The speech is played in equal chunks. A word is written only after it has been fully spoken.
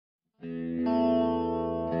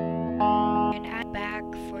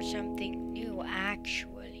for something new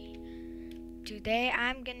actually. Today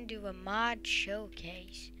I'm gonna do a mod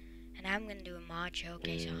showcase. And I'm gonna do a mod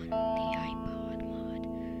showcase on the iPod mod.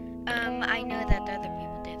 I know that other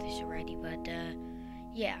people did this already, but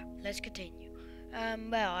yeah, let's continue.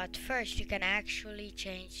 Well, at first you can actually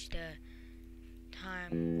change the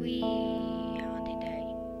time on the day,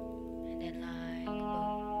 and then like boom,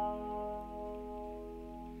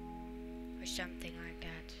 or something like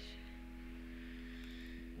that.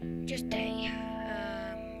 Just day.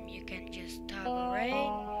 You can just toggle rain,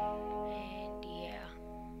 and yeah.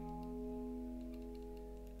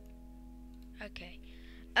 Okay.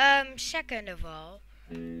 Second of all,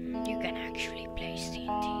 you can actually place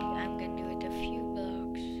TNT. I'm gonna do it a few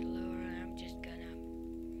blocks lower. I'm just gonna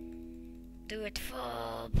do it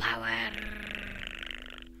full power.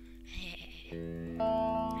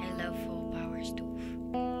 I love full power stuff.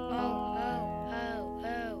 Oh.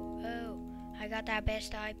 I got that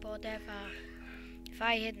best iPod ever. If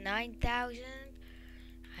I hit 9,000,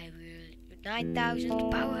 I will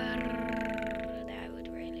 9,000 power. I would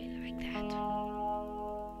really like that.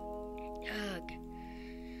 Ugh.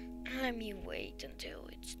 Let me wait until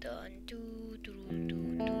it's done.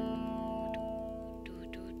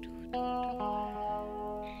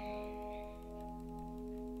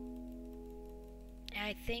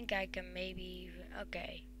 I think I can maybe.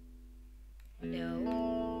 Okay.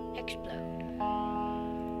 No. Explode.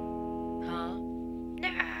 Huh?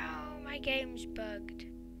 No! My game's bugged.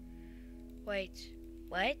 Wait.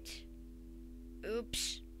 What?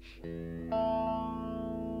 Oops.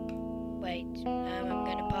 Wait. I'm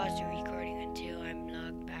gonna pause the recording until I'm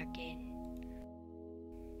logged back in.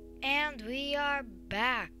 And we are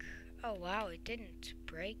back. Oh wow, it didn't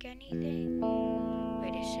break anything.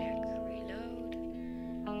 Wait a sec. Reload.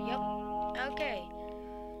 Yup. Okay.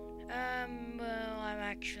 Well, I'm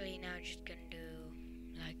actually now just gonna do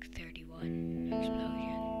like 31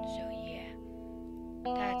 explosion. So yeah,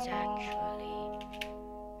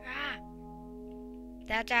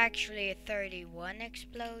 that's actually a 31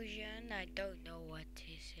 explosion. I don't know what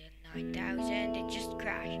is a 9,000. It just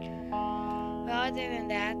crashed. But other than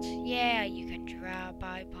that, yeah, you can drop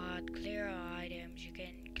iPod, clear items. You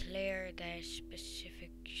can clear the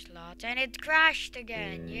specific slots, and it crashed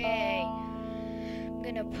again. Yay! I'm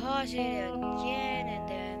gonna pause it again and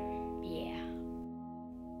then, yeah.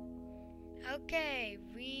 Okay,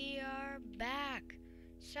 we are back.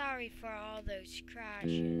 Sorry for all those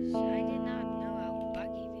crashes. I did not know how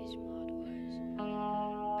buggy this mod was.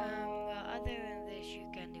 Well, other than this, you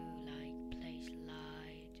can do like place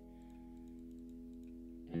light.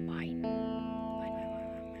 Mine.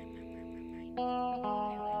 I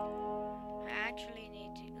actually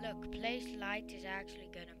need to look. Place light is actually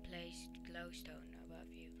gonna place glowstone above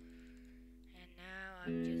you. And now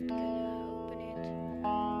I'm just gonna open it.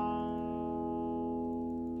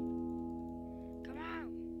 Come on.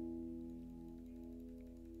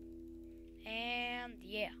 And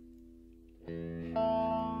yeah.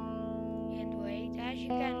 And wait, as you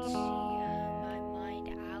can see, I mined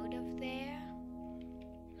out of there.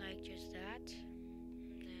 Like just that.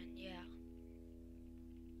 And then yeah.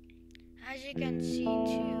 As you can see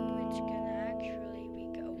too, it's gonna actually be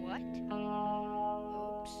what?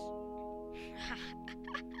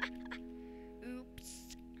 Oops.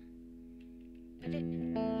 But it.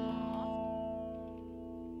 No.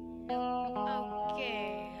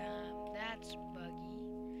 Okay. That's buggy.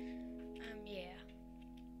 Yeah.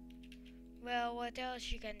 Well, what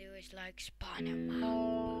else you can do is like spawn a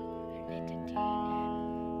mob.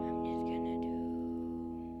 I'm just gonna do.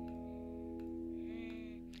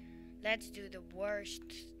 Let's do the worst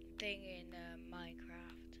thing in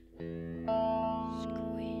Minecraft.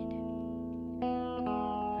 Squid.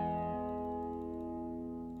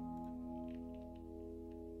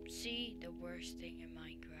 See, the worst thing in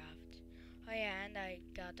Minecraft. Oh yeah, and I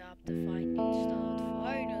got Optifine installed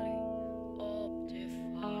finally.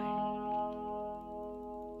 Optifine.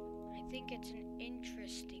 I think it's an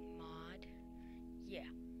interesting mod. Yeah,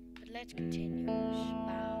 but let's continue.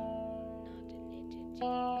 Spawn, not an entity.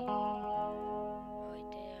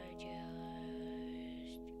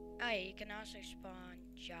 Oh, yeah, you can also spawn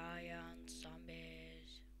giant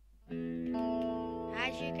zombies.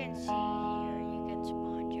 As you can see here, you can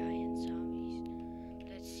spawn giant zombies.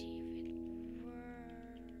 Let's see if it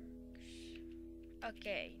works.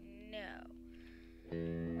 Okay, no.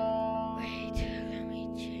 Wait, let me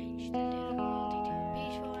change the difficulty to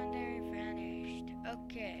peaceful and they're vanished.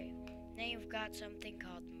 Okay, now you've got something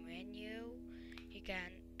called menu. You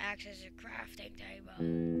can access a crafting table.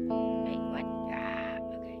 Wait, what?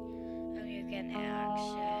 Okay. You can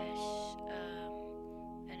access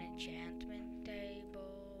an enchantment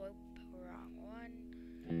table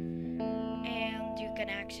can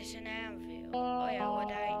access an anvil. Oh yeah,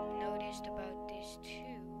 what I noticed about this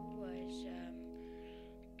too was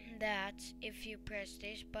that if you press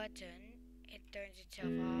this button, it turns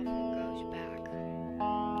itself off or goes back.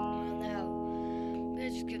 Well, now we're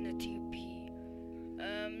just gonna TP.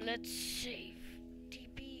 Let's save.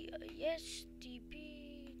 TP. Yes,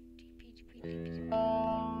 TP. TP.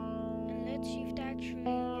 And let's see if it actually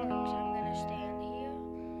works. I'm gonna stand here.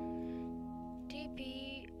 TP.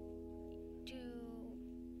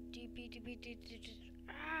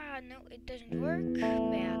 Ah, no, it doesn't work. Bad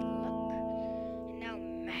luck. And now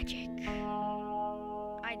magic.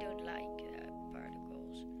 I don't like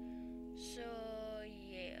particles. So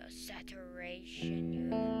yeah, saturation. You've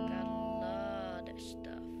got a lot of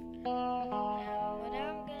stuff. What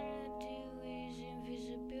I'm gonna do is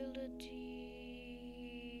invisibility.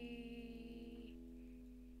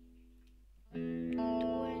 20.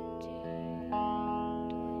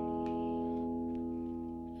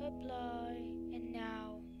 Apply. And now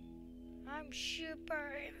I'm super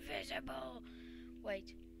invisible.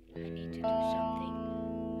 Wait, I need to do something.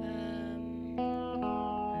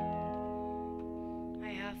 I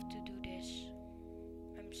have to do this.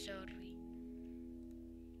 I'm sorry.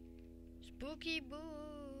 Spooky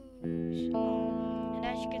booze. Oh, and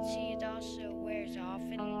as you can see, it also wears off.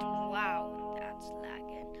 And wow, that's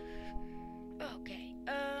lagging. Okay.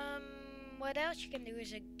 What else you can do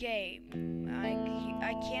is a game.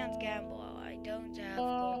 I can't gamble. I don't have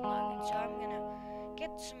gold nuggets, so I'm gonna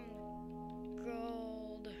get some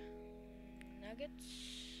gold nuggets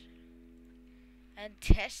and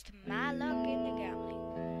test my luck in the gambling.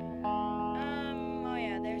 Oh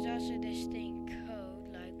yeah, there's also this thing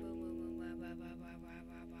code like boom boom boom blah blah blah blah blah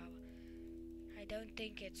blah blah. I don't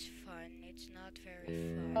think it's fun. It's not very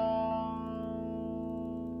fun.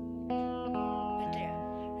 But there,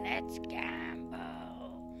 let's gamble.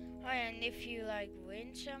 Oh, and if you like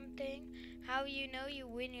win something, how you know you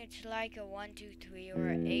win? It's like a 1, 2, 3 or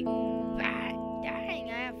a 8. Dang, I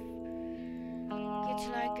have. It's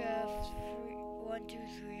like a 1, 2,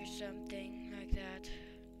 3 or something like that.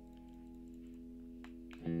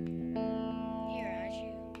 Here, as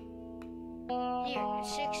you. Here,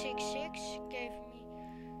 666 gave me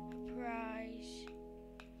a prize.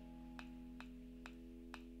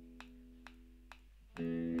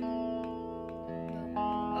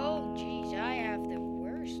 Oh, jeez, I have the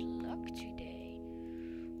worst luck today.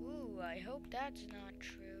 Ooh, I hope that's not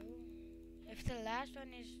true. If the last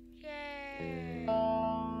one is. Yay!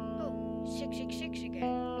 Oh, 666 again.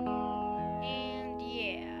 And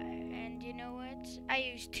yeah, and you know what? I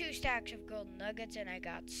used 2 stacks of gold nuggets and I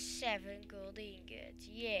got 7 gold ingots.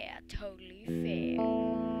 Yeah, totally fair.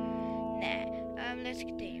 Nah, let's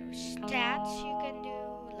continue. Stats you can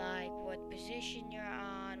do, like what position you're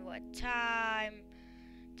on, what time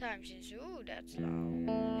since. Ooh, that's long.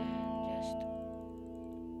 Just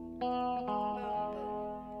boom, boom.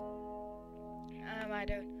 I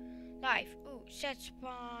don't. Life. Ooh, set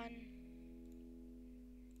spawn.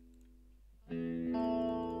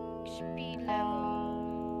 Speed level.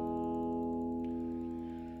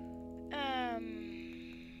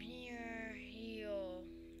 Here, heal.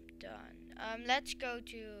 Done. Let's go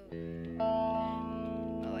to.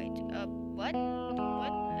 Oh wait. What? What?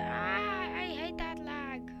 Ah, I hate that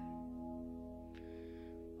lag.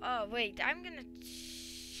 Oh wait, I'm gonna.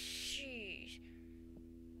 Jeez.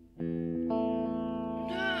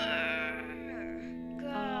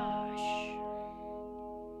 Gosh.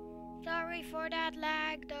 Sorry for that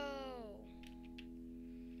lag though.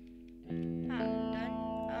 Done.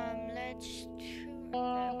 Let's turn the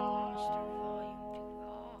master volume to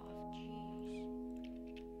off.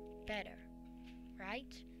 Jeez. Better,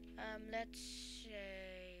 right? Let's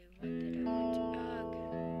say what did I want to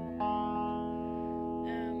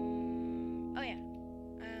oh yeah.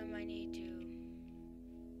 I need to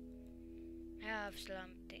have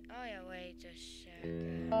something. Oh yeah, wait a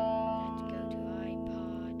second. Let's go to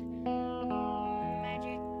iPod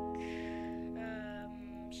Magic.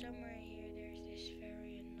 Somewhere here there's this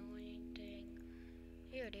very annoying thing.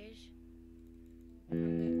 Here it is. I'm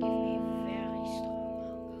gonna give me a very strong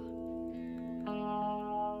hunger.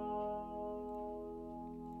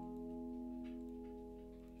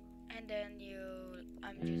 And then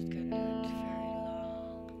I'm just gonna do it very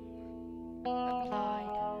long. Applied.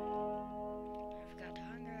 I've got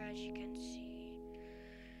hunger as you can see.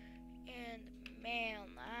 And man,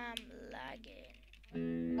 I'm lagging.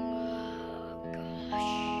 Oh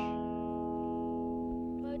gosh.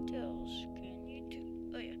 What else can you do?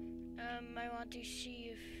 Oh yeah. I want to see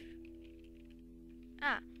if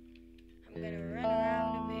I'm gonna run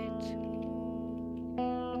around a bit.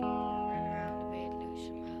 Run around a bit, lose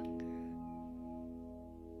some hunger.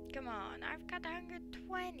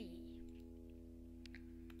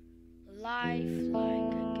 life, like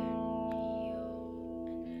I can heal,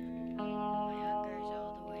 and then my hunger is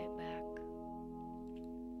all the way back.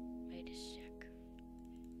 Wait a sec.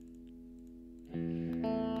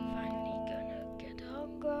 Finally gonna get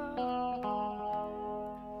hunger.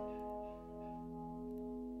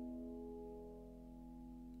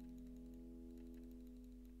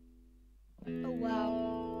 Oh wow.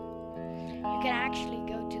 You can actually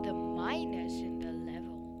go to the minus in the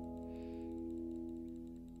level.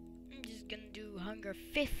 I'm just gonna do hunger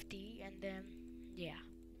 50 and then yeah.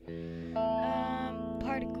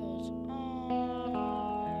 Particles on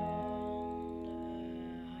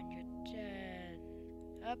 110.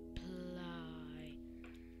 Apply.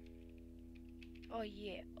 Oh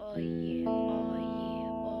yeah, oh yeah, oh yeah,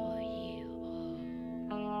 oh yeah,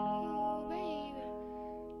 oh baby.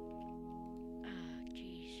 Ah,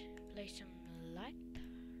 jeez. Play some light.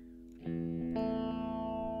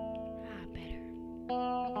 Ah, better.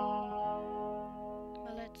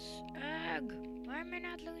 Well, let's. Ugh! Why am I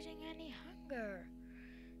not losing any hunger?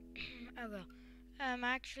 Oh well.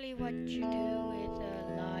 Actually, what you do with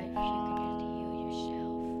life, you can just heal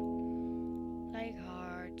yourself. Like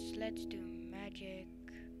hearts. Let's do magic.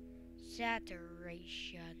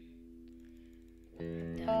 Saturation.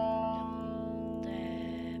 Done.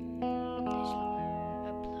 This one.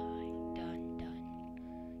 Apply. Done.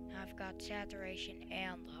 I've got saturation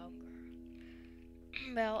and hunger.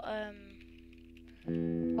 Well,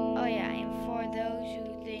 oh yeah, and for those who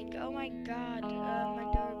think, oh my god, my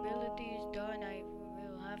durability is done, I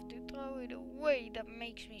will have to throw it away, that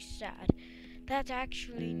makes me sad. That's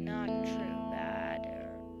actually not true, bad.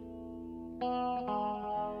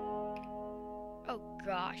 Oh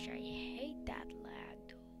gosh, I hate that lag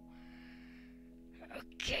though.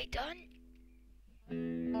 Okay, done.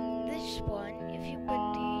 This one, if you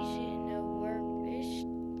put these in a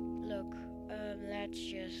look, let's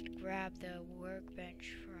just grab the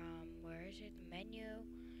workbench from, where is it, menu,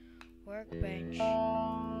 workbench,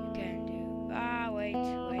 you can do, wait,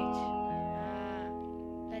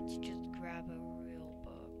 let's just grab a real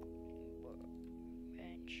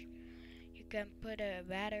workbench. You can put a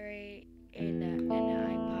battery in an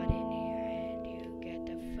iPod in here and you get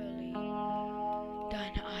a fully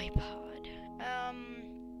done iPod.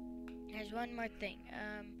 There's one more thing,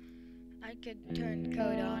 I could turn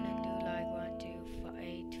code on and do like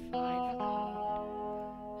 1285 code,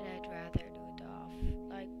 but I'd rather do it off,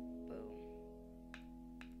 like boom.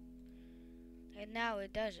 And now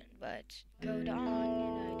it doesn't, but code on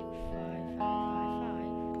and I do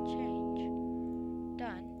 5555, change,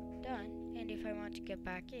 done. And if I want to get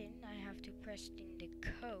back in, I have to press in the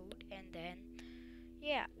code and then,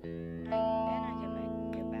 yeah, then I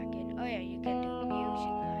can get back in. Oh yeah, you can do music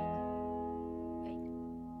like.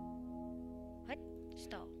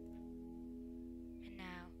 Stall. And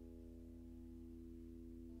now.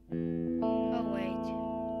 Oh wait.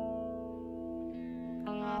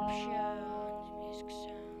 Options, music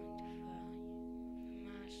sound, volume,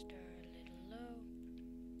 master a little low.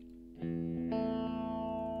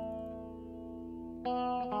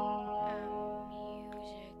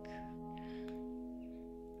 Music.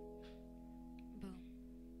 Boom.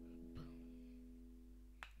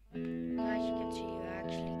 Boom. As you can see, you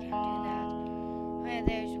actually can do that. And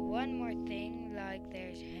there's one more thing, like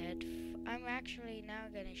there's I'm actually now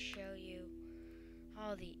gonna show you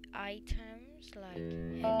all the items, like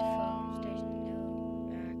headphones. There's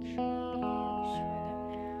no actual use for them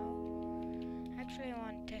now. Actually, I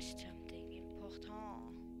want to test something important.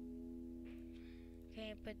 Can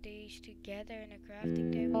you put these together in a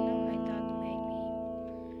crafting table? No, I thought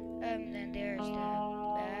maybe. Then there's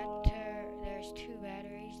there's two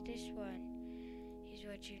batteries. This one is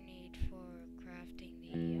what you need for crafting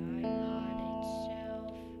the iPod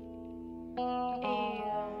itself,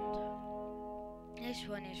 and this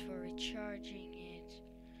one is for recharging it.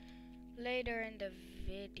 Later in the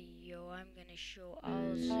video, I'm gonna show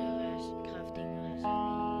all the crafting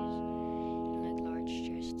recipes, like large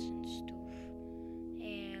chests and stuff.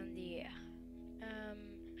 And yeah,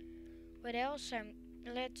 what else?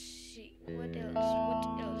 Let's see. What else?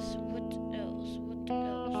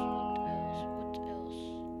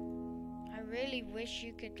 I really wish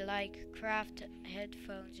you could like craft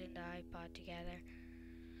headphones and the iPod together.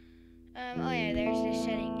 Oh yeah, there's the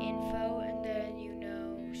setting info, and then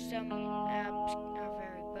some apps are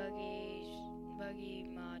very buggy. Buggy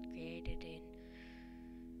mod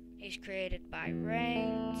is created by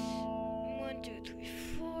ranks 1, 2, 3,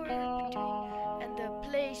 4 between, and the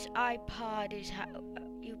place iPod is how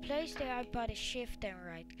you place the iPod is shift and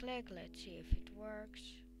right click. Let's see if it works.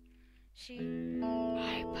 See,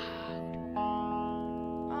 iPod.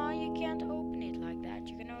 Oh, you you can't open it like that.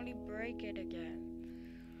 You can only break it again.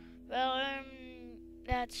 Well,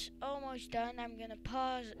 that's almost done. I'm gonna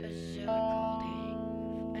pause the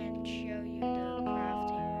recording and show you the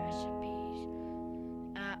crafting recipes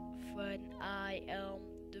when I am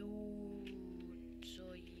done.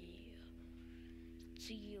 So yeah,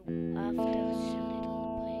 see you after this little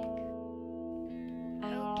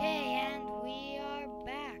break. Okay, and we are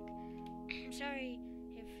back. Sorry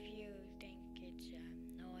if you think it's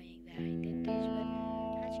annoying that I did this, but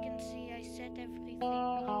as you can see, I set everything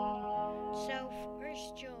up. So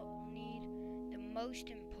first you'll need the most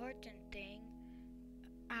important thing,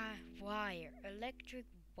 wire, electric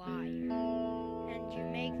wire, and you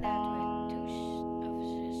make that with two of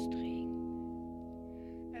the string,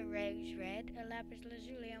 a rose red, a lapis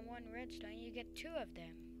lazuli, and one redstone. You get two of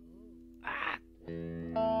them. Ooh. Ah! Wait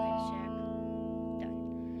a sec. Done.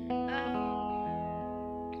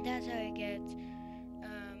 That's how you get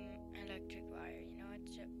electric wire. You know,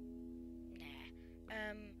 it's a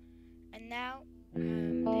and now this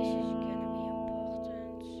is gonna be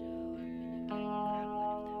important, so I'm gonna grab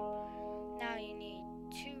one of them. Now you need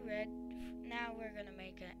two red. Now we're gonna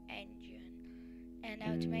make an engine, and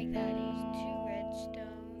how to make that is two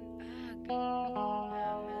redstone,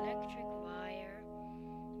 electric wire,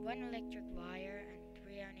 one electric wire, and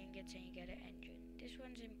 3 iron ingots, and you get an engine. This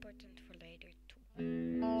one's important for later too.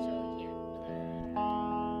 So yeah.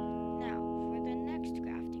 Now for the next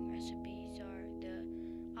crafting recipes are the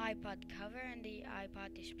iPod cover and the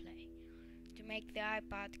iPod display. To make the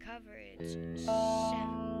iPod cover, it's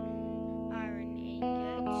 7 iron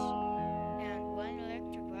ingots and 1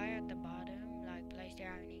 electric wire at the bottom. Like, place the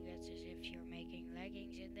iron ingots as if you're making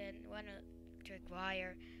leggings, and then 1 electric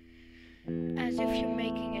wire as if you're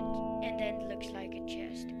making it, and then it looks like a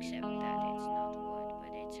chest, except that it's not wood,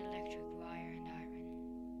 but it's electric wire and iron.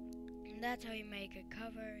 And that's how you make a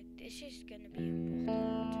cover. This is gonna be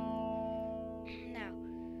important. Now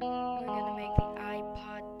we're gonna make the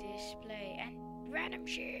iPod display and random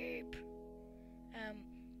sheep.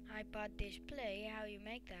 iPod display. How you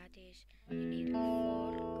make that is you need 4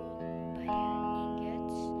 gold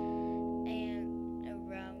ingots and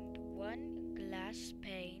around 1 glass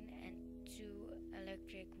pane and 2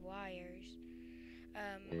 electric wires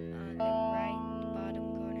on the right bottom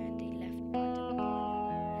corner and the left bottom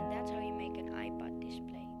corner. And that's how you make an iPod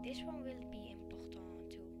display. This one will be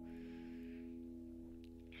important too.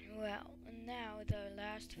 Well, now the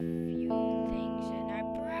last few things, and I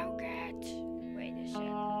broke it. Wait a sec.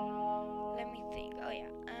 Let me think. Oh yeah.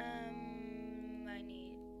 I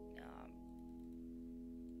need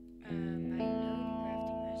I know the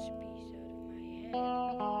crafting recipes out of my head.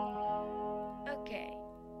 Okay.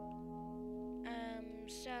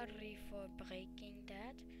 Sorry for breaking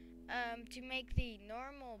that. To make the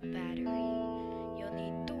normal battery, you'll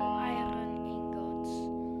need 2 iron ingots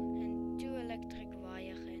and 2 electric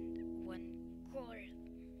wire and 1 coal.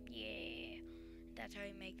 Yeah, that's how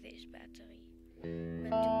you make this battery. But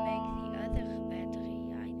to make the other battery,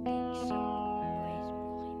 I think some is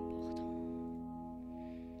more important.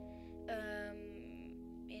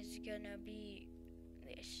 It's gonna be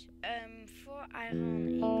this. 4 iron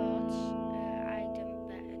ingots,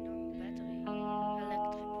 normal battery,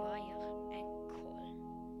 electric wire, and coal.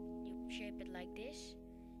 You shape it like this,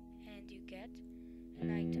 and you get an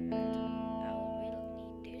item battery. I will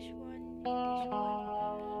need this one, and this one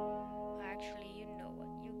will be. Actually, you know what,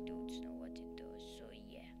 you dudes know what it does, so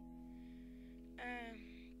yeah.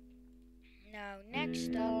 Now,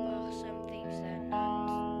 next up are some things that are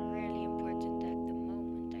not really important at the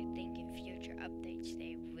moment. I think in future updates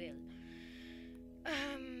they will.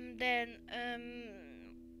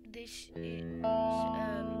 This is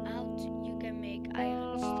out. You can make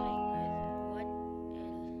iron string with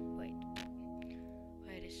 1.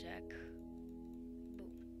 Wait a sec.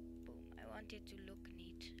 Boom, boom. I want it to look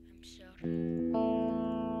neat. I'm sorry.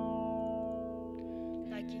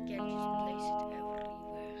 Like, you can just place it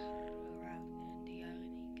everywhere around, and the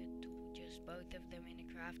iron ingot too. Just both of them in a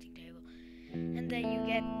crafting table, and then you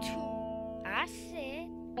get 2. I said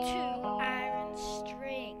 2 iron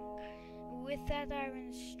string. With that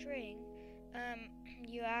iron string,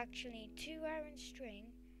 you actually need 2 iron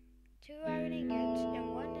string, 2 iron ingots,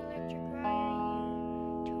 and 1 electric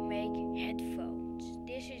wire to make headphones.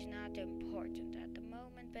 This is not important at the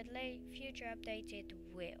moment, but future updates it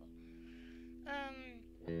will.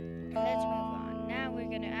 Let's move on. Now we're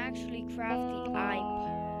gonna actually craft the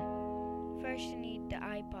iPod. First you need the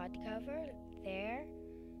iPod cover, there,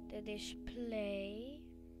 the display,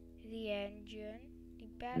 the engine, the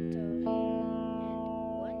battery, and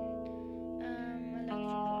 1 electric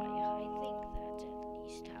wire. I think that's at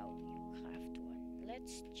least how you craft one.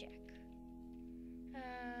 Let's check.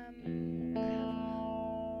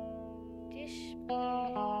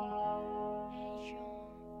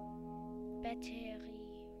 Jean, battery,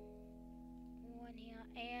 one here,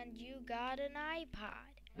 and you got an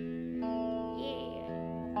iPod. Yeah,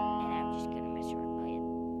 and I'm just gonna mess around with it.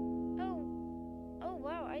 Oh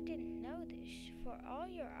wow, I didn't know this. For all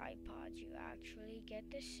your iPods, you actually get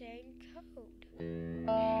the same code.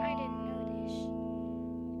 I didn't know this.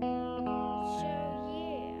 So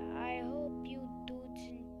yeah, I hope you dudes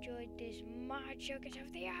enjoyed this mod showcase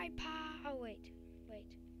of the iPod. Oh wait.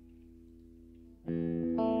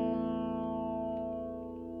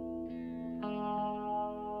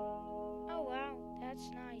 Oh wow, that's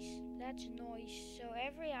nice. That's noise. So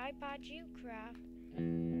every iPod you craft,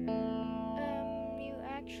 you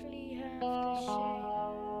actually have the same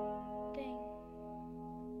thing.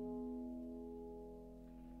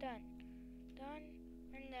 Done.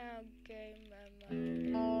 And now game mode.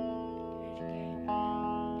 There's game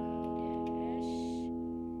mode S.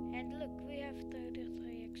 And look, we have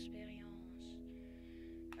 33 experience.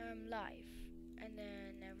 Life. And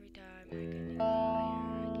then every time I can do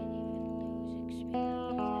higher, I can even lose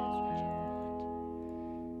experience. That's what you want.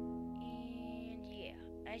 And yeah,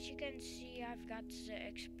 as you can see, I've got the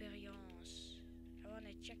experience. I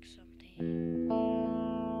wanna check something.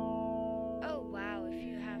 Oh wow, if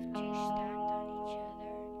you have two stacked on each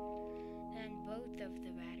other, then both of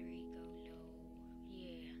the battery go low.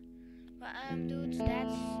 Yeah. But dudes, that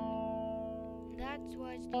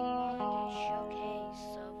was the mod showcase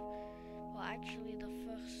of, well, actually the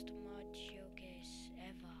first mod showcase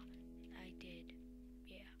ever I did.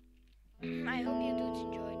 Yeah. I hope you dudes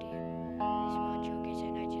enjoyed this mod showcase,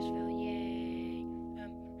 and I just felt yay.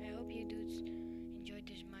 I hope you dudes enjoyed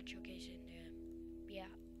this mod showcase, and yeah,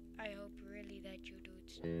 I hope really that you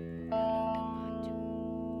dudes download the mod too.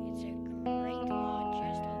 It's a great mod,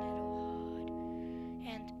 just a little hard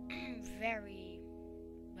and very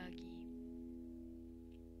buggy.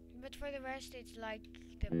 But for the rest, it's like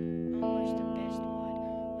almost the best mod.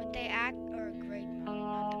 What they or a great mod,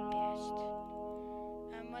 not the best.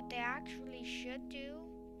 What they actually should do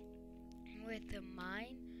with the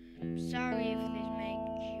mine. Sorry if this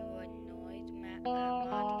makes you annoyed,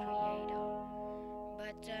 mod creator.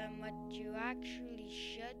 But what you actually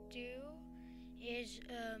should do is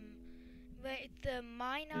with the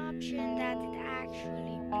mine option that it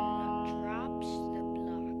actually drops the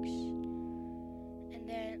blocks, and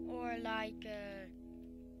then or like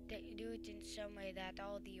they do it in some way that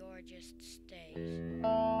all the ore just stays. So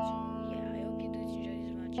yeah, I hope you do enjoy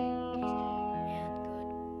this much. And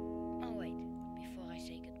good. Oh wait, before I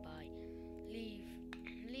say goodbye,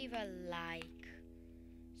 leave a like,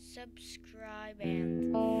 subscribe,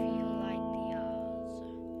 and feel like the odds,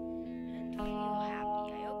 and feel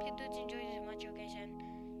happy. I hope you do enjoy this much, okay?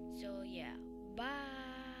 So yeah, bye.